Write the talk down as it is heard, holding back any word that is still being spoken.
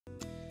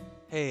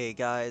Hey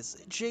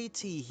guys,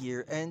 JT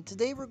here, and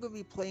today we're going to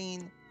be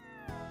playing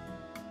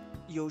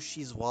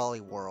Yoshi's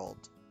Woolly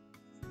World.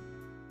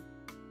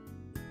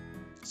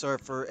 Sorry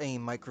for any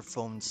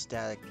microphone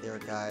static there,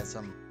 guys.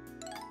 I'm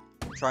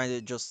trying to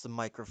adjust the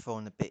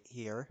microphone a bit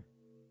here.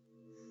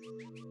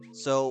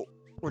 So,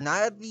 we're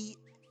not at the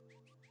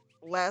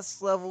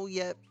last level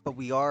yet, but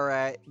we are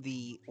at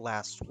the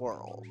last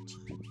world.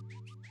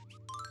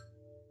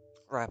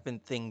 Wrapping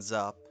things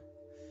up.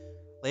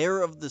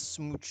 Lair of the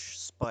Smooch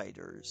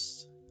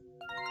Spiders.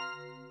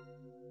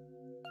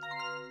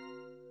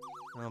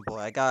 Oh boy,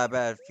 I got a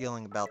bad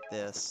feeling about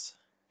this.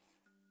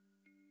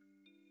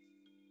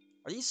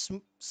 Are these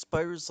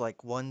spiders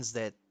like ones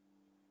that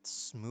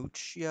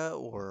smooch ya,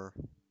 or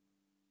they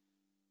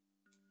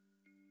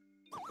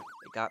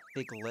got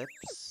big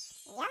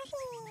lips? Yoshi!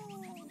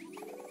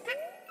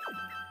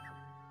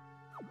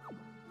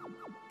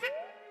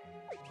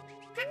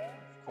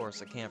 Of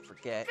course, I can't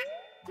forget.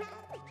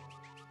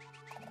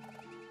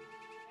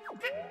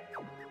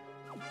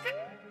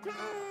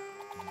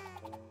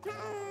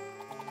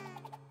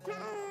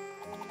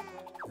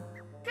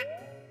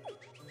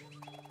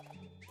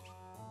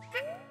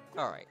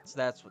 Alright, so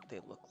that's what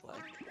they look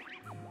like.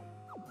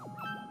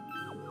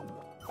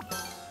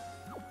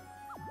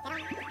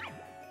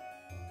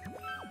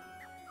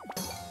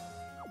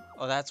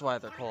 Oh, that's why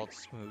they're called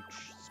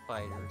smooch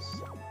spiders.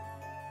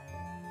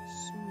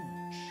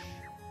 Smooch.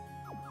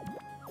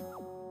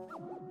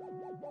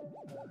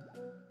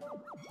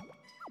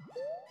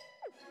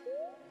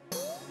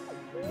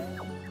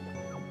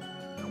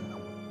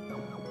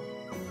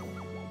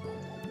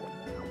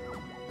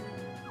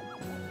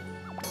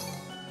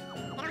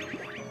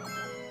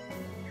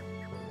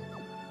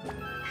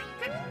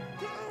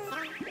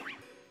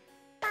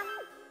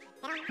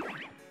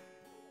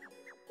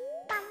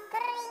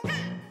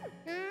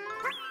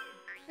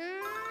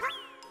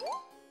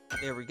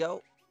 There we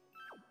go.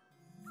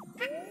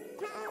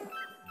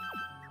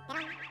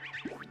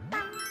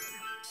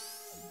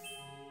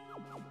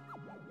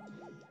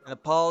 And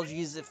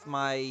apologies if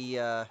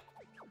my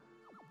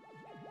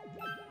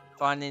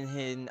finding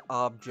hidden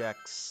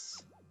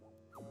objects,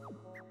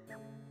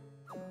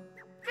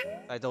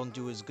 I don't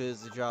do as good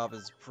as the job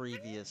as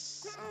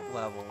previous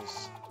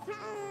levels.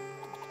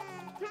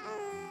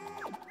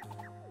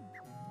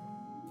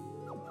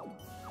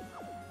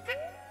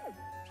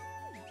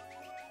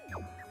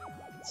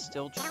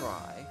 Still try.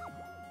 Right,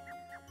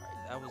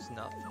 that was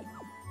nothing.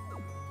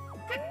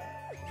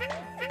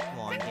 Come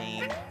on,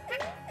 game.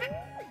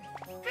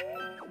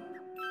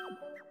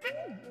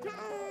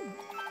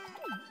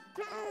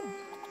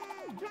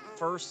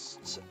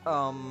 First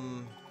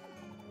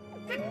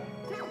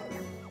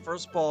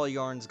ball of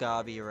yarn's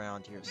gotta be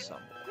around here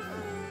somewhere.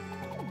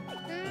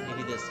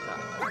 Maybe this guy.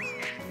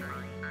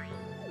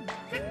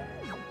 I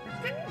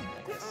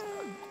guess not.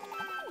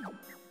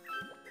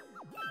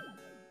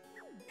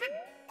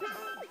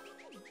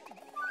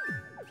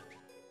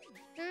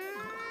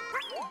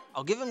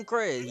 I'll give him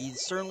credit. He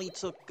certainly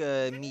took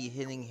me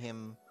hitting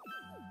him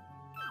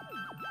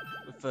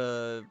with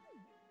a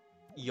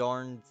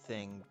yarn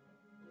thing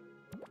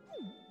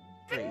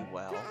pretty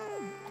well.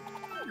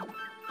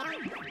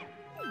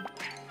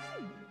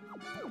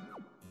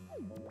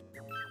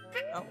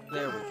 Oh,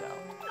 there we go.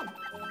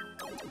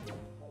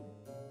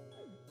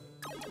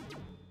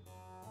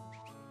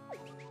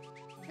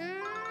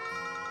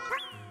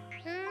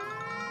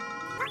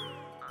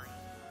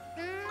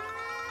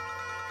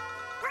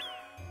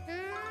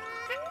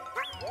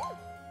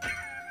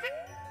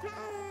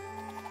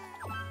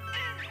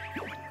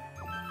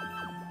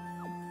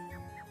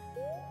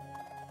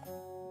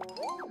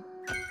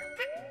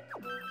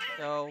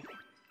 Go.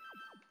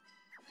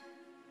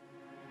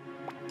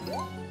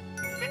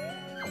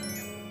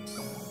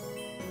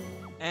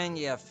 And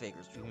yeah,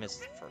 figures. We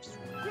missed the first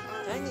one.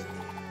 Dang it.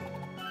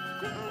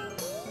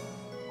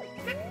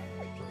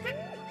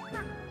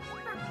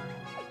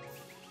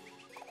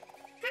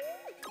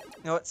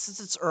 You know what?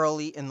 Since it's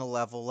early in the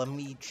level, let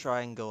me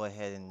try and go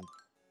ahead and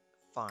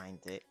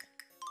find it.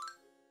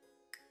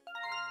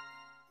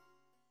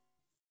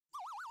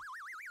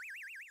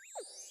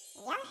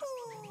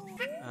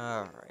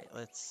 Alright,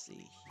 let's see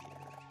here.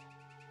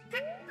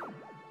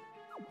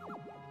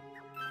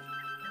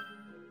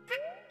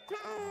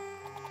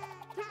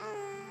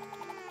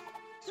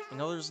 So we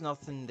know there's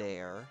nothing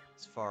there,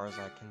 as far as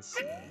I can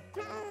see.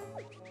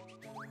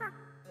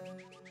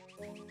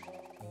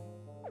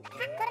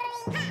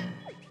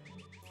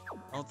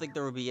 I don't think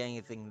there would be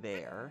anything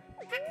there.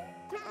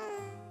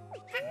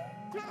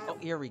 Oh,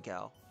 here we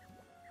go.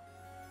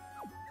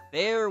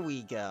 There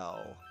we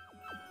go.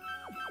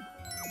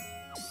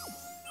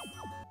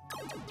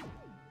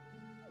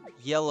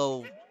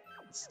 Yellow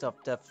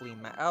stuff definitely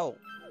oh.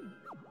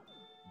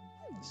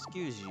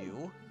 Excuse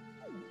you.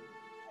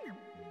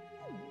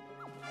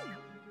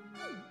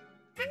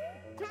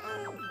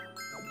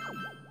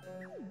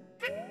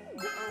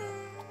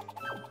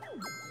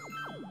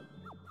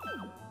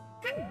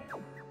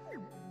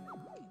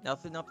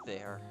 Nothing up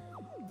there.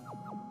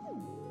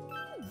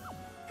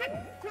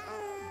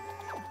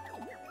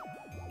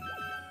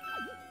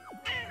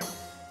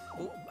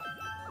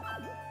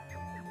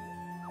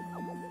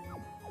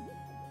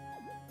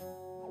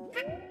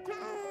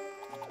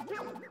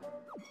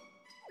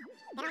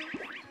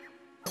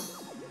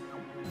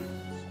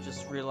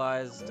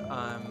 realized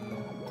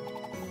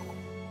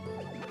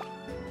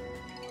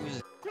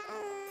losing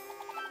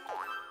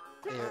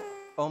there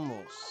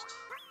almost.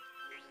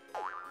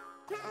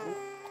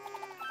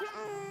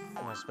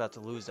 I was about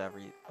to lose a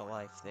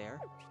life there.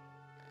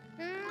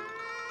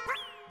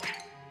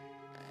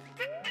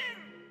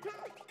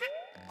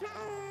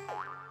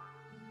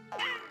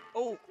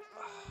 Oh!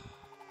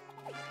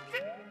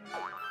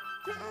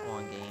 Come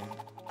on, game.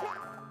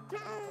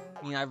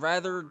 I mean, I'd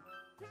rather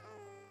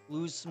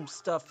lose some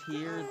stuff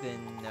here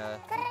than, there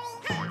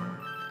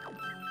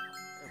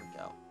we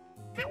go.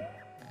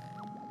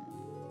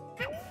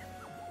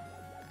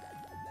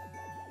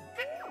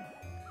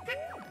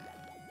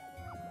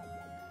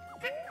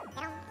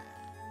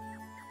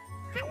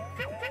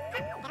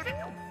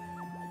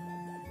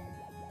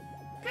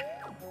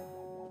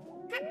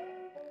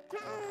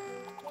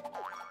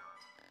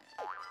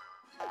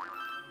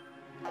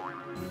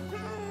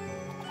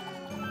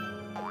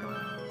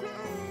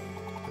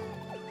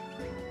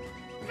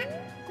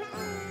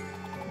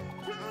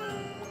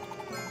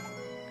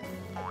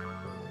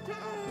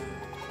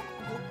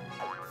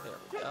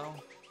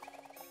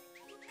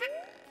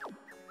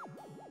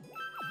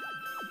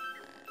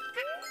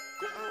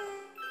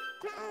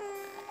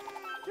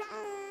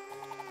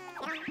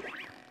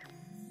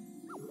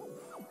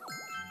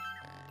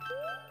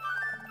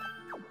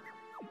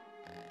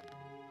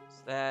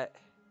 That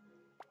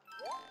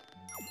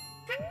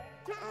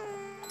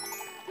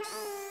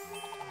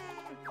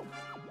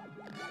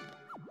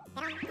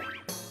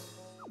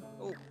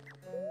oh,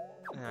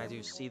 and I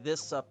do see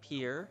this up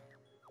here.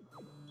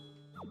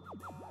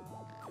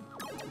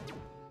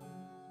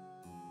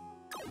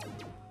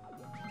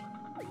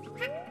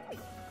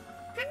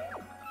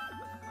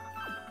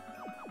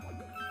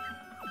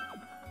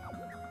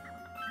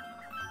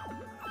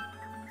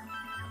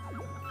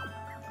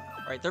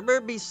 Alright, there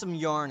better be some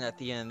yarn at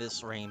the end of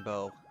this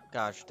rainbow.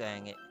 Gosh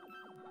dang it.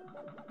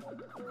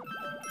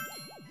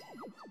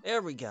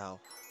 There we go.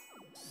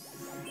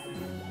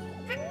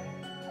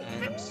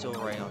 And I'm still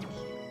right on cue.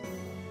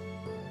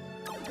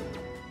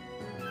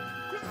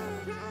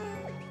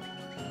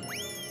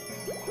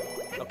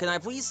 Oh, can I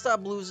please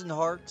stop losing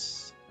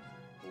hearts?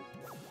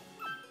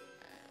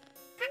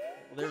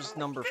 Well, there's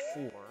number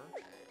 4.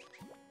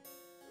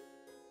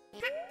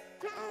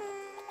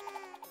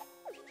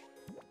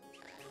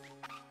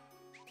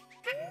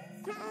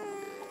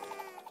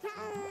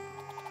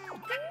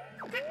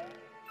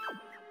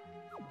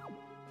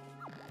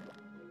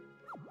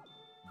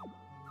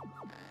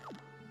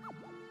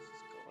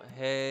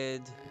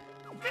 Head.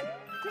 There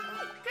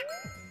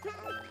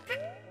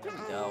we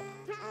go.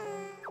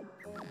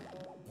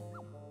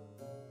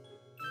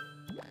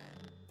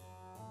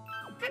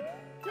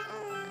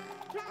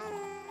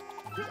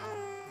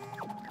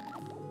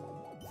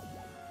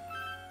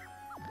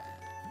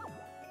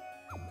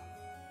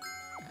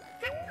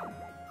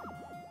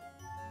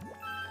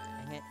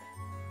 Dang it.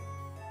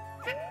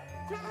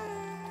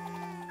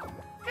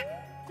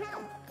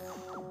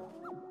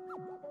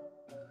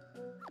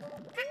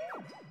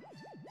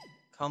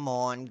 Come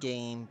on,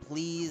 game,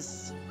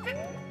 please.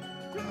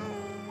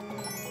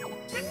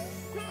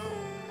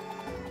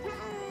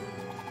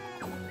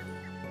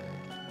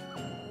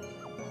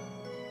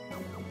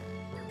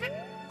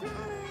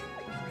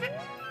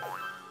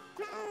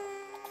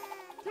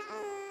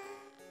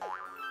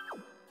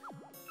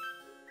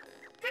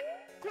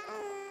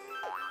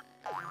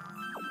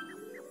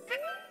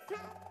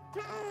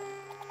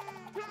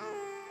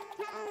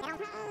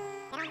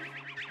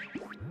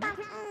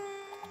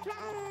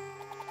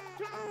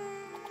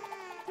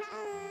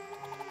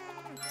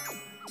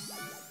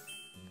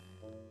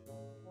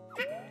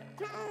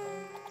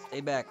 Stay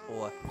back,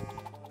 boy.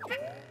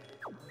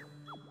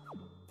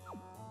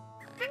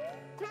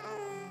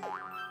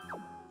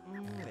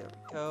 There we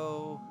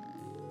go.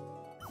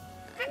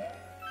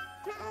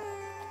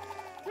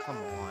 Come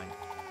on.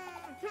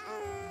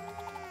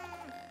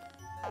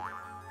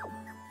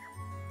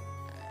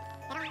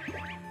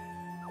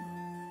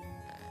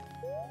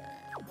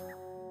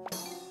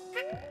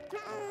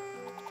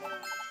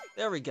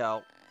 There we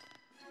go.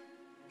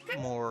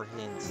 More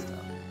hint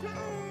stuff.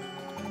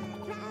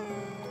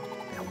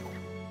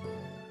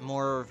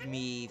 More of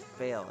me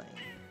failing.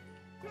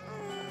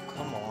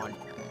 Come on.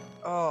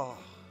 Oh.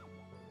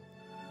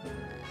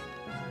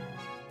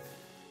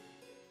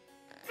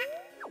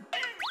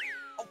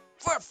 Oh,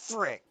 for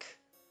frick.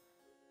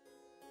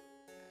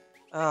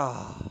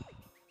 Oh.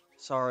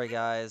 Sorry,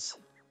 guys.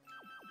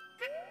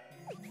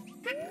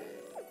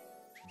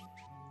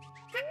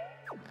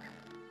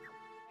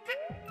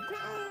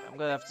 I'm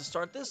gonna have to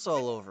start this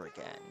all over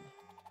again.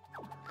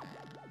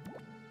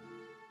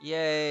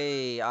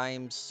 Yay, I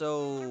am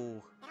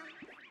so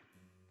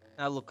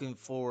not looking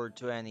forward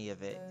to any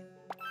of it.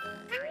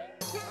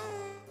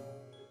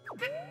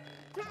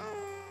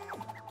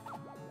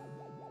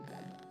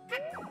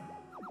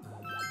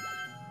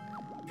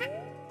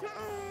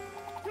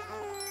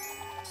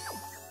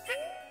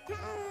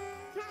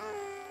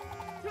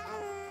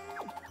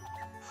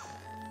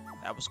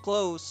 That was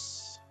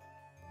close.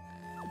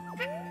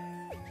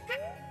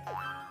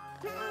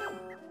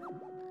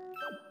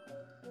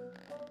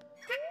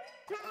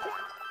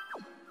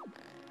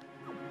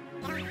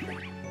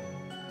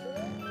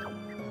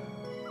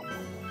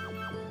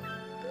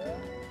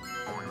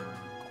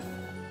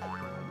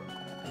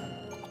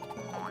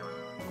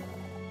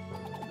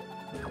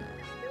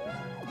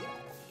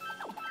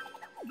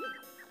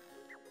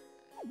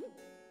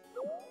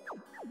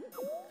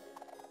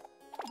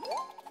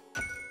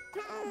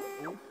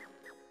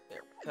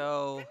 There we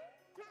go.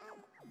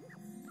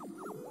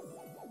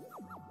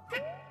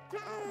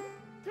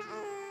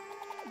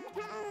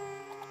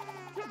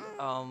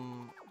 Oh,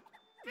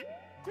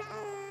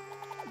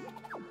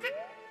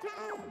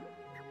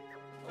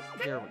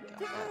 there we go.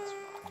 That's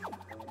fine.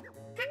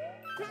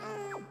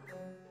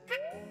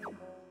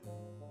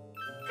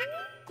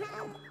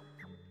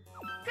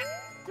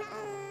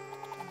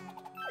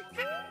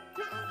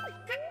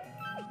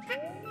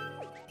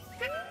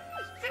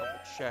 Double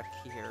check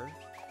here.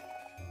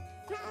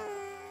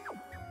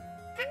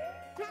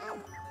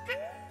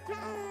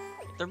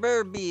 There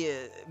better be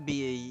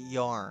a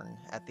yarn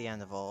at the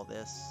end of all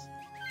this.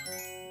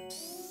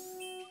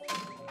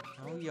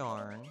 No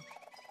yarn.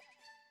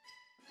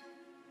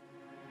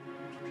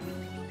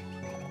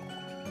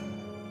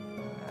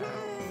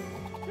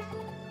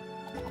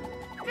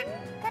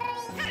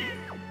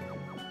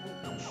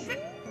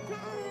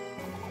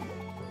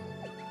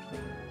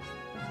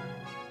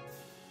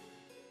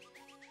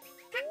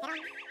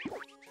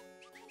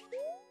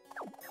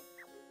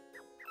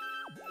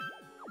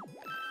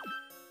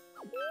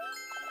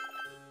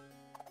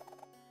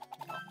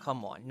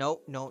 Come on.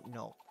 Nope, nope,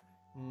 nope.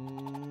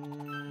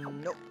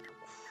 Nope.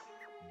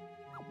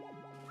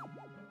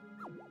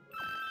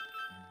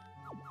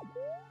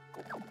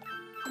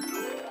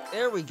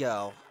 There we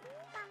go.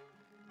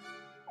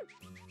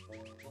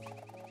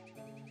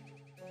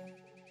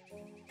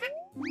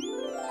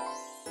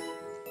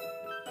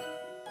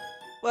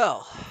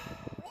 Well,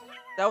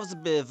 that was a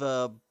bit of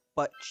a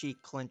butt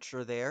cheek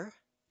clincher there.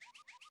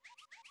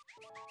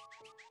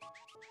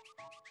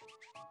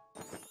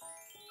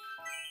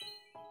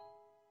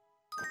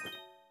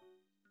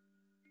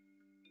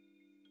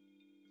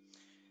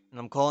 And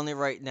I'm calling it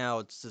right now,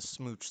 it's the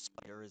smooch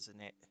spider, isn't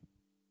it?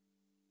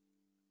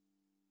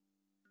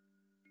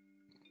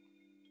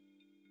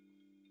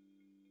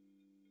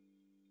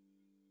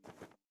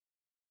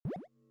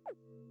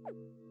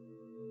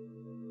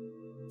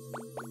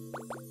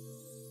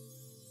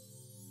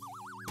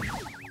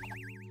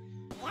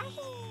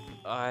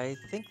 I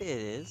think it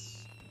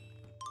is.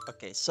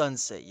 Okay,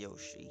 Sunset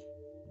Yoshi.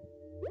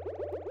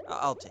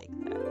 I'll take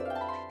that.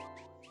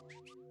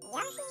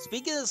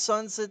 Speaking of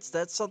sunsets,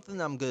 that's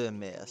something I'm gonna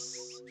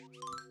miss.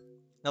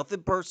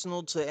 Nothing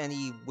personal to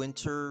any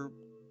winter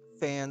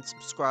fan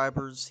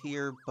subscribers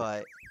here,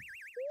 but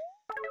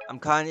I'm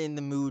kind of in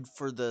the mood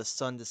for the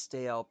sun to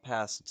stay out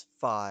past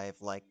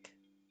 5, like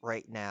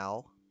right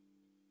now.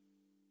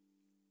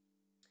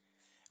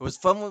 It was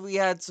fun when we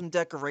had some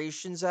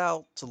decorations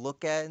out to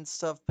look at and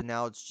stuff, but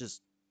now it's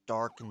just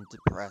dark and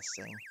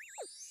depressing.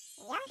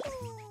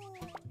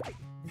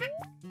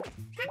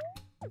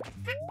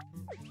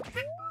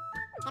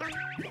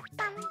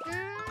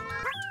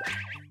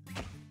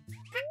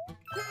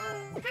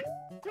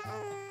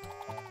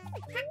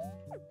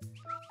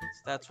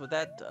 So that's what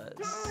that does.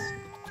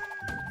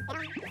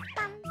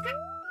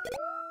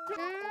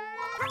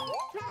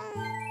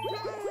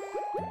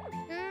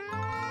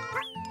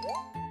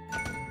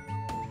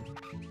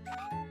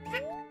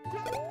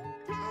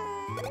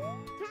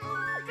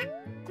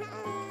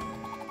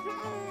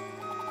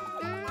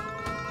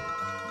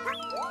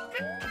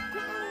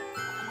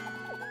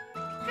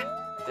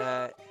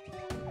 That.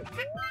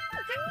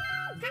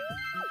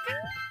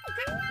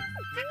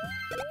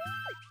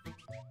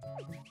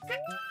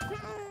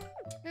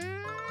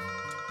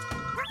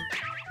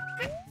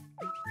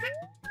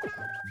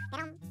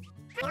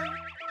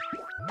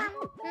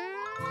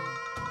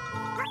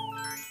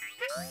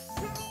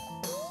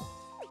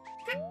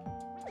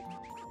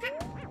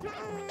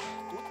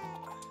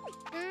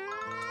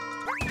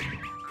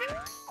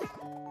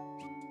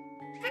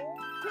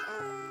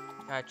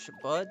 Gotcha,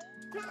 bud.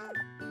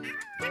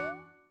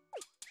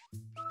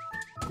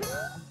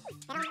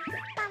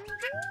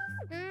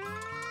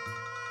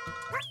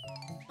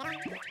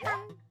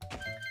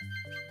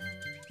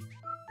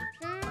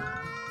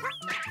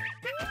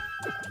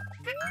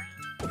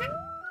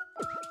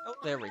 Oh,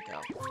 there we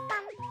go.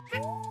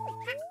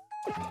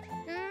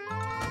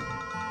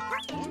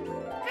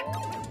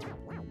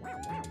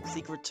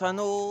 Secret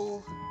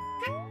tunnel.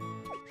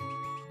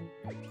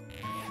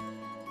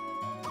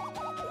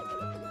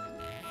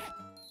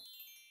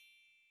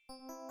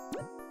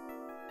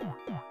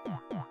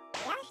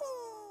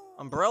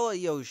 Umbrella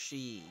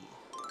Yoshi.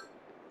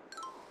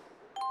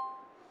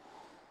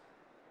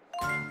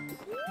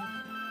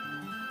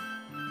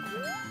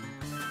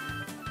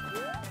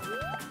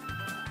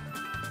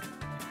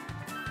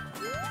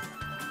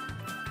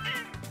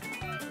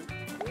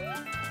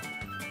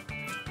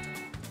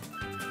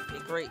 Okay,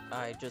 great.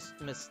 I just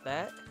missed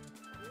that.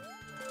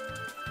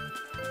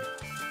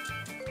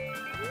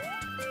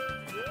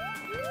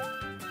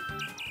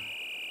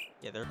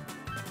 Yeah, there.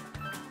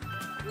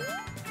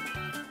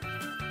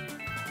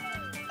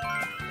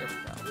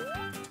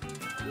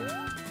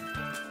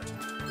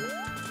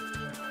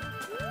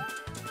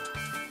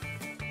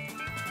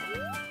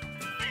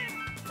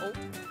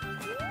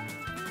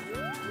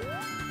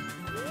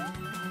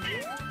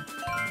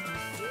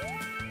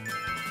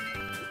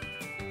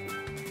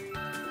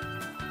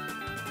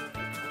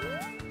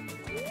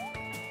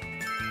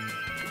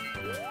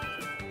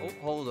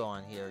 hold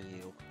on here,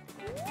 you.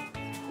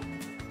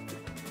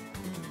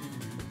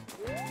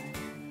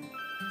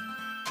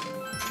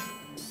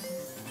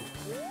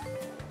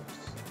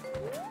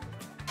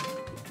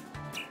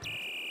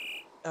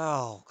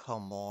 Oh,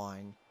 come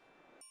on.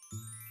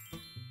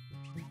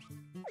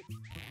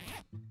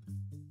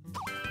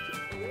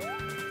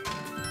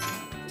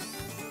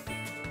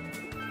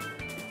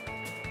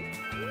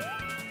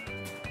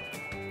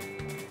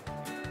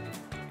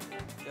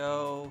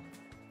 Go.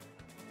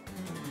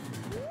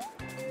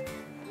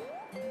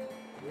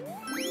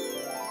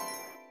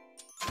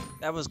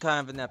 That was kind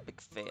of an epic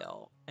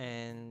fail,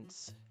 and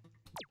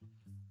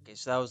okay,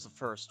 so that was the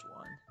first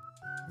one.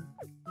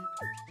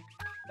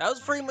 That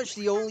was pretty much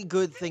the only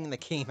good thing that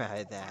came out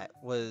of that,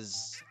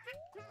 was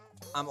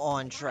I'm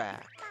on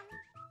track.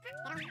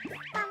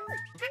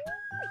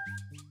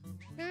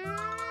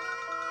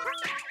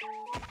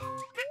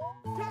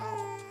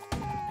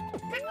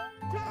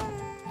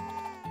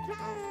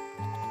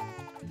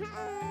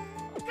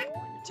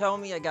 You're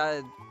telling me I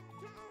gotta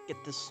get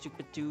this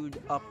stupid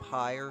dude up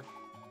higher?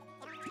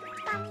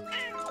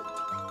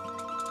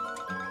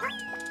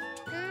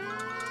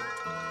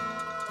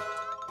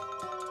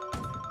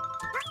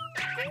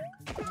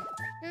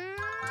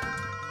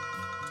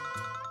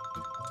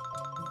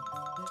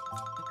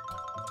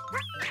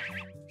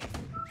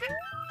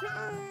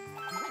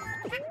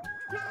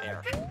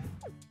 There.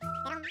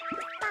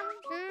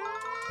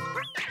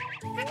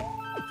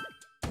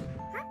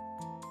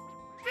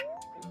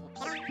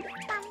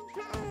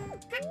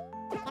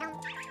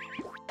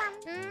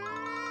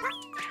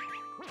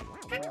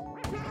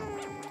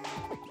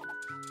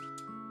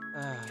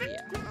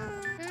 Yeah.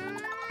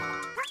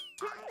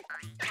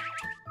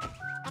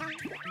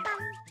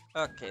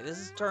 Okay, this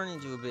is turning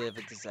into a bit of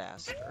a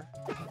disaster.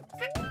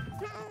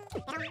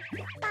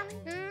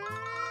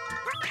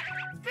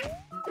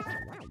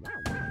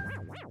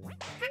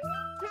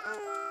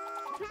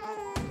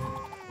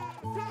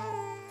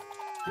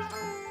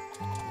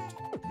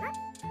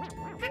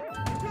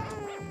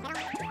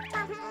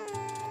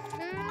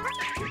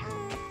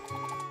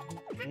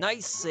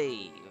 Nice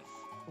save.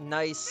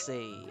 Nice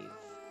save.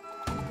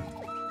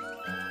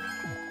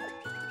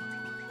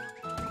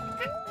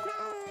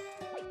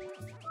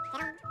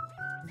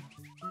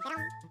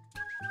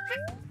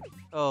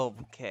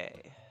 Okay.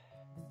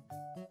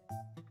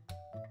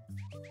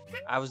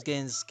 I was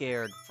getting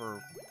scared for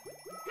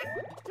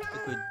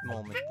a good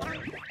moment there.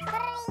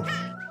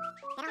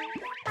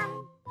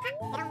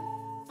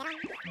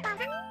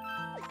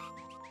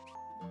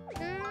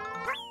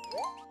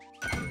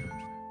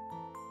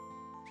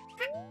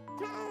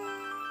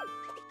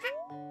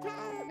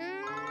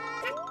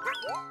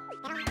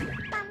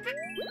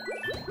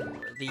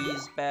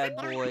 These bad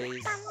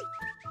boys.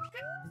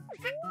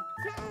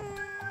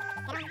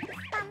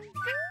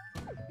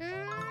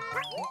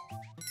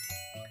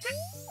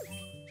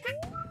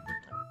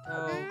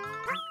 Oh.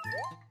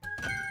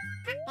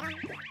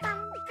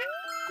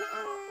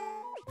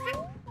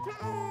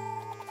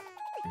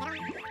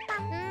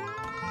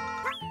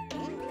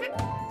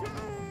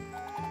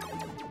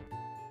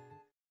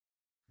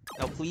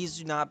 No, please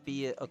do not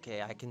be it.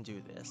 Okay, I can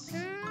do this.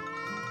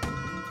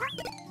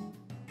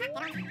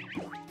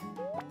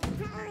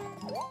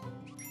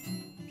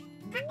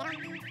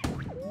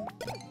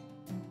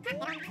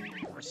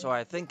 Or so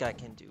I think I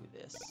can do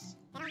this.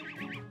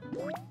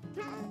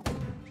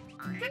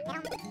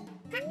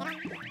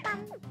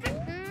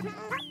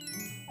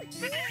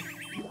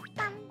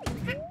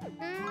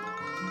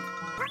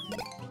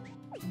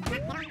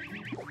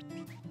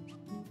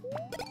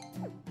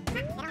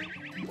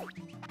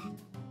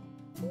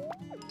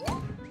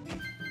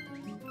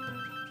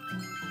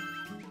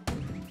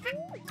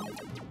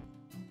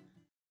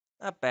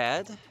 Not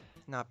bad.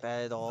 Not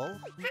bad at all.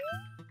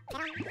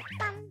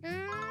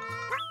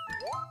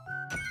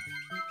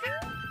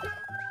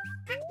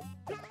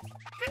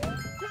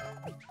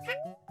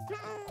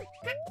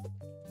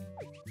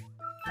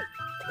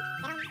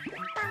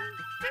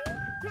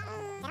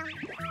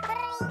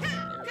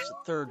 There's the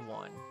third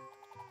one.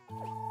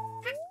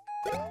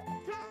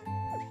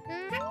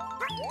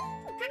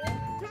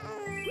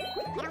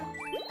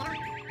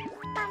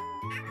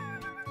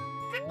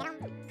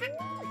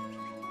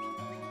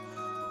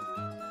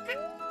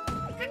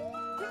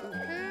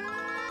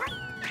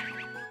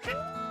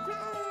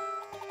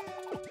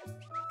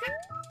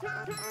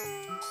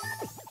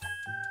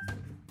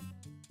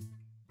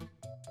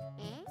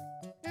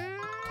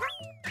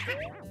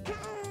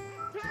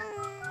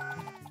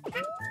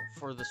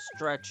 For the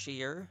stretch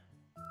here.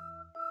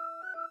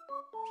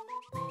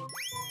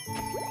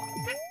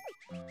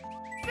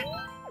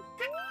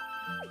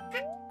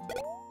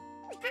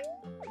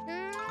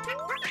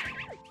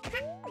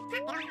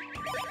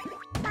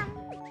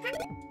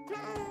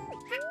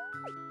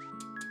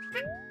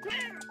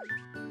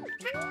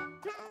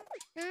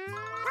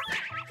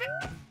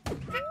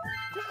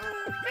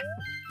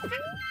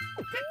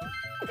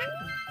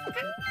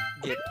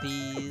 Get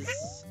these.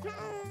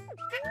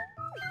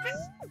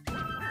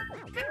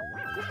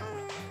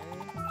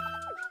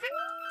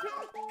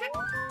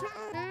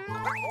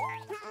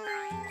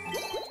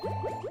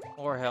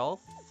 More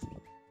health.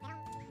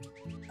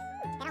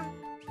 One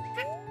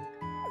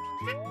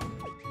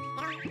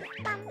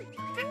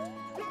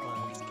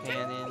of these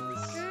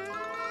cannons.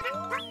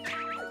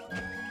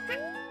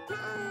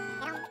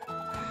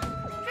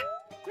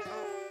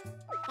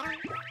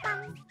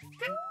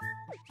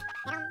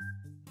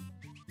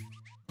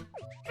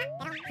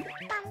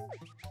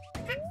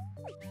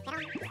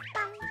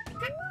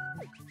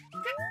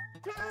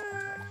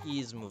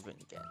 He's moving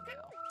again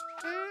now.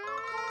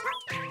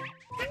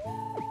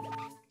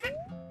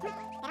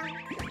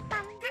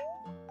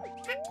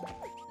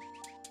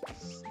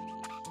 Let's see.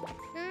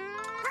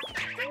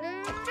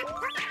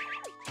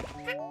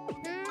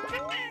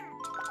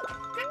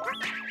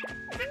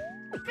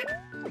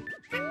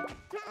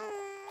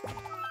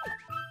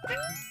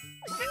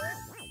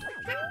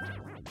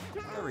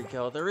 There we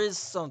go. There is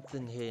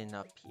something hidden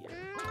up here.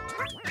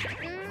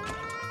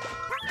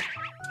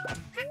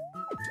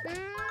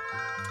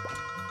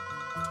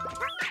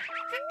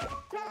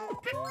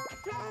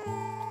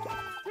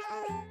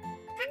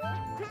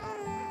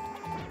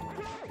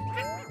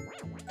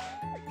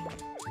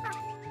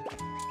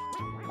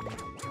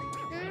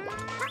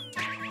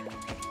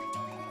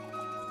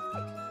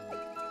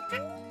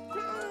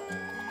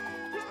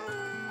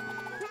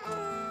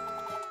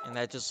 And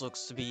that just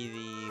looks to be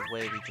the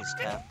way we just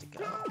have to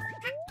go.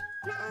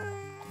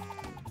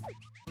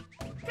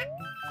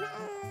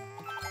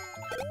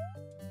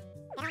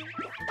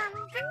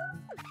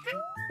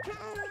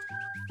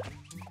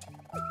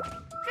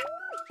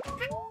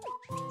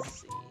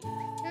 Let's see.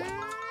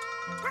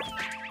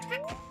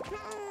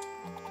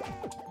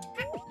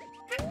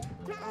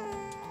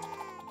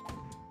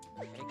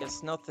 I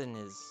guess nothing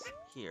is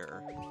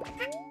here.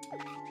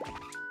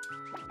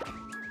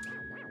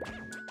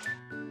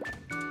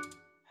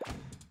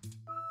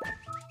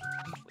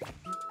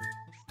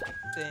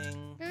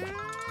 Thing.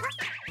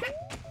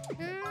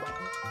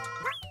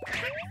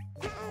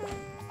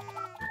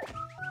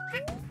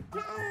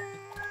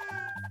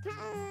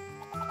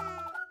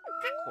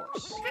 Of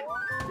course.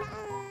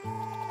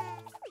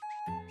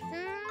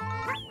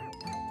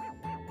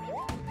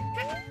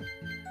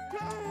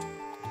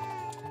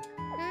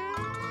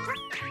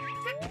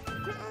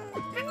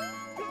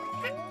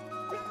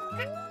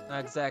 Not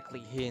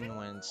exactly hidden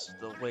when it's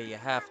the way you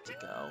have to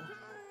go.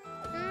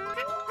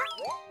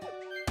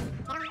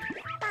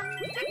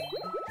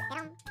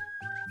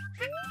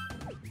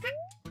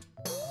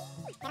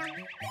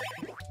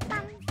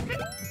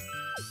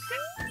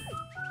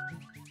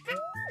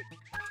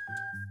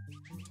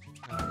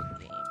 Not a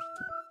game.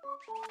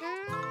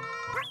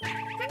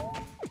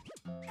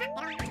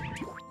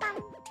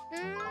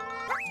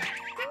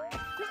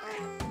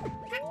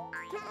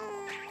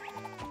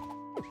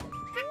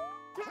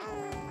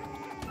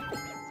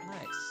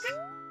 Nice.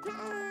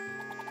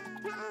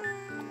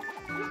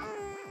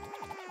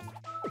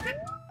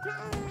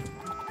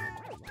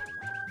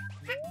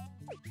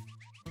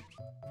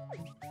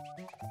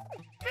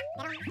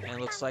 And it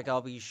looks like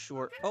I'll be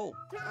short. Oh,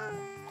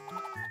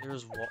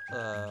 there's one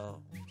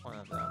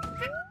of them.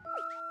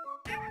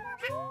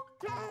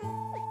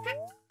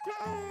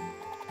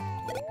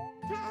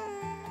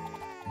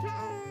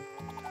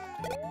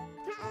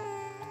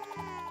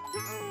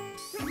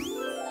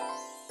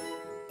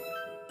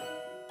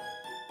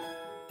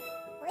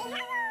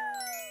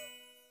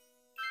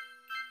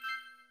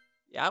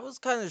 Yeah, I was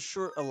kind of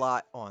short a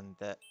lot on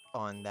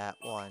that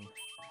one.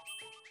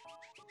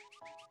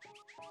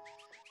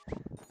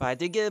 But I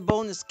did get a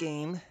bonus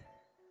game.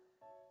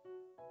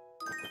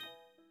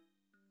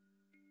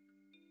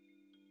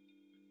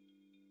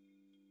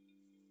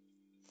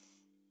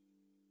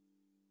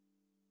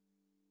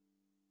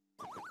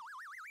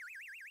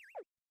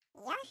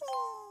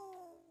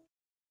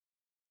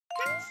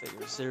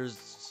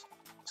 Figures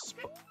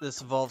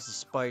this involves a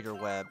spider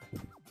web.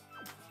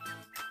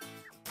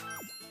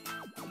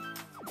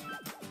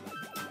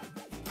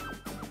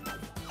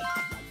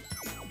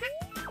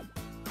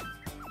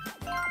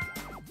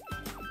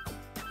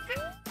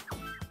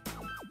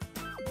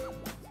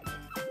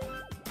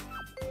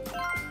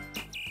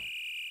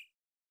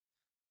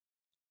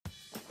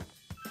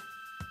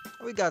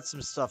 We got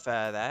some stuff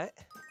out of that.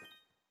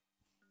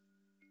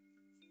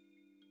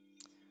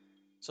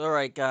 So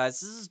alright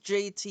guys, this is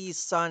JT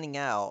signing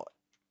out.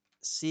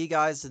 See you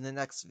guys in the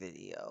next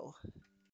video.